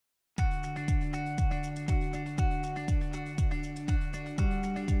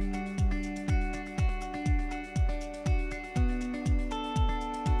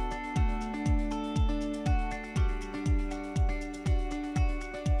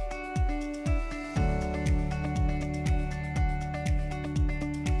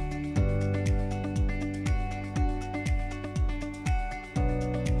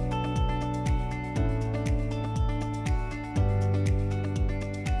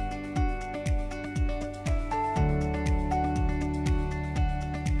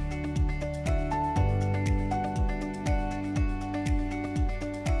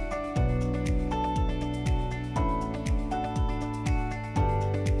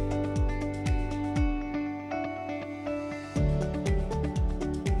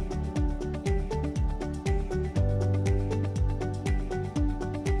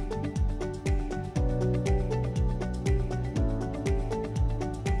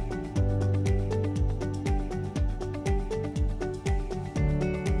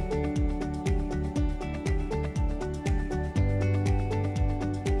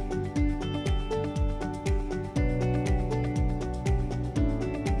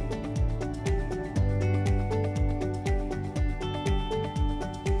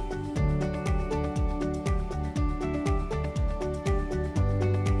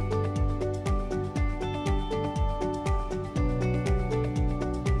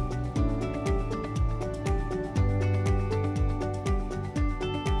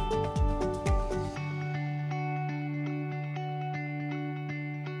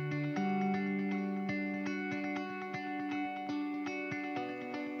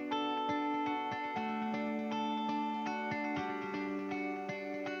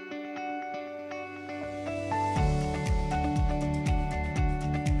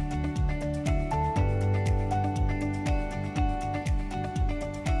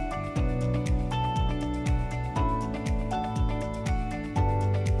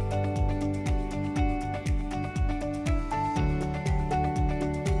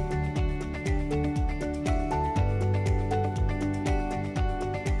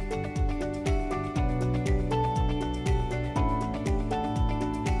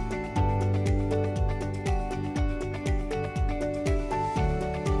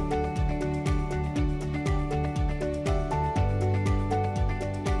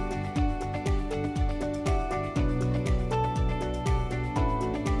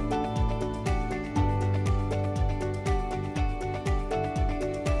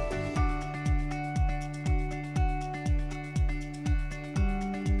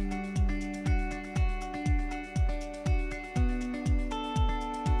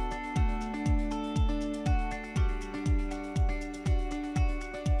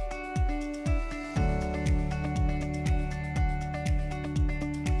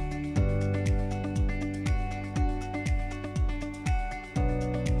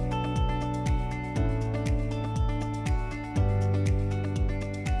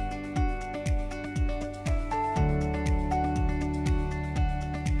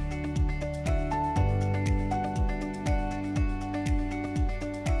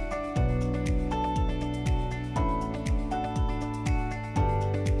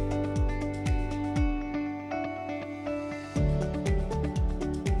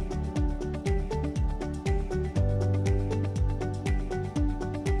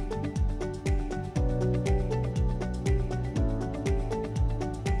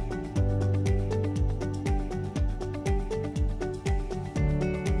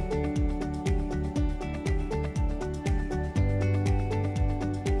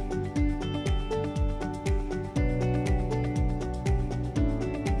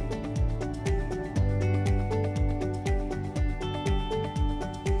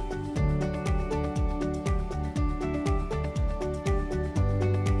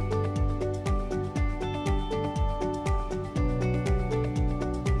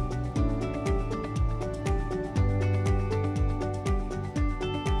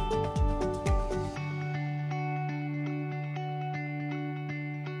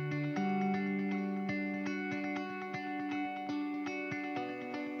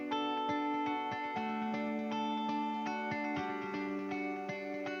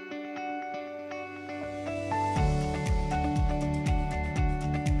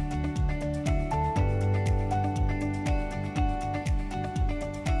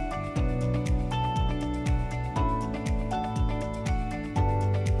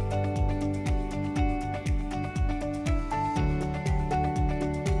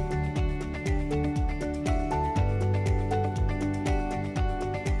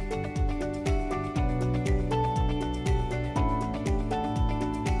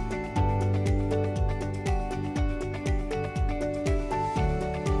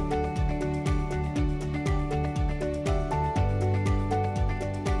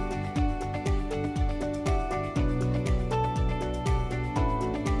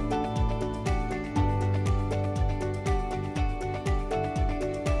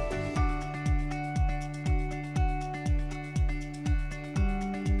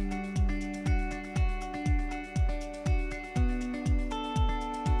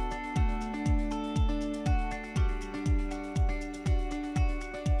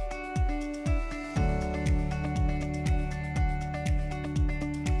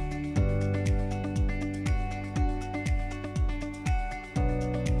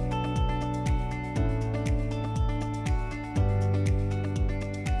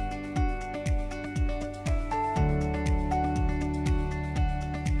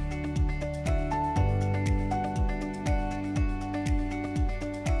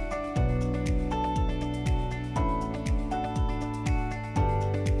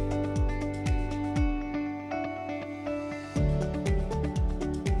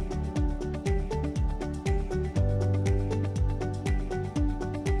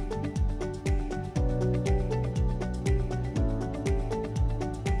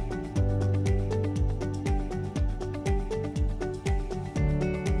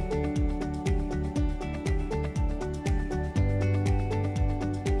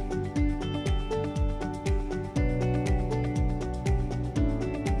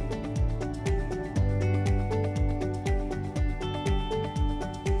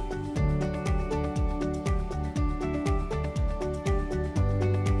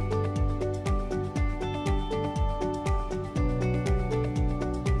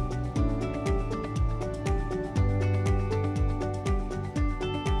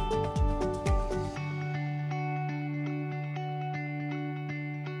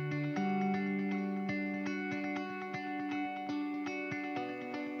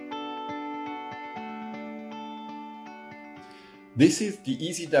This is the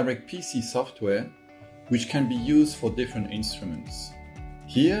EasyDirect PC software, which can be used for different instruments.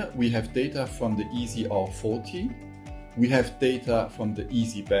 Here we have data from the EasyR40, we have data from the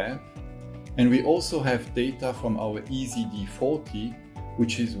EasyBev, and we also have data from our EasyD40,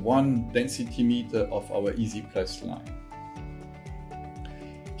 which is one density meter of our EasyPlus line.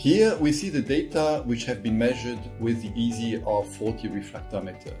 Here we see the data which have been measured with the EasyR40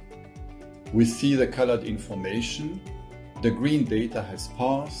 refractometer. We see the colored information, the green data has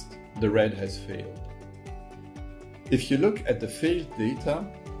passed, the red has failed. If you look at the failed data,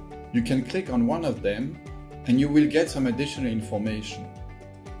 you can click on one of them and you will get some additional information.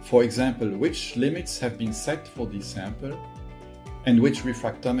 For example, which limits have been set for the sample and which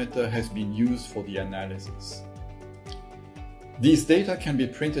refractometer has been used for the analysis. These data can be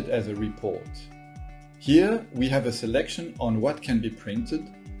printed as a report. Here we have a selection on what can be printed,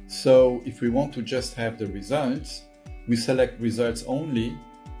 so if we want to just have the results, we select results only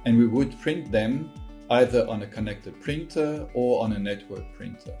and we would print them either on a connected printer or on a network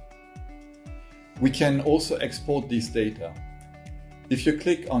printer. We can also export these data. If you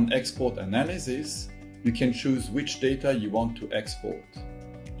click on Export Analysis, you can choose which data you want to export.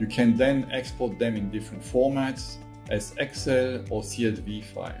 You can then export them in different formats as Excel or CSV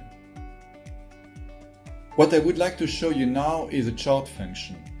file. What I would like to show you now is a chart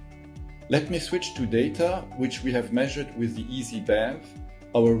function. Let me switch to data which we have measured with the EasyBev,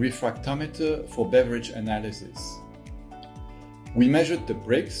 our refractometer for beverage analysis. We measured the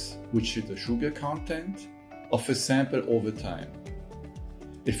Brix, which is the sugar content, of a sample over time.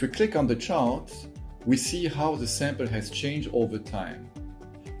 If we click on the chart, we see how the sample has changed over time.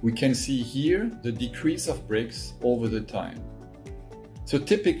 We can see here the decrease of Brix over the time. So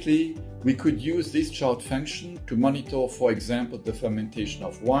typically, we could use this chart function to monitor, for example, the fermentation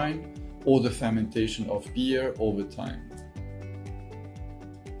of wine or the fermentation of beer over time.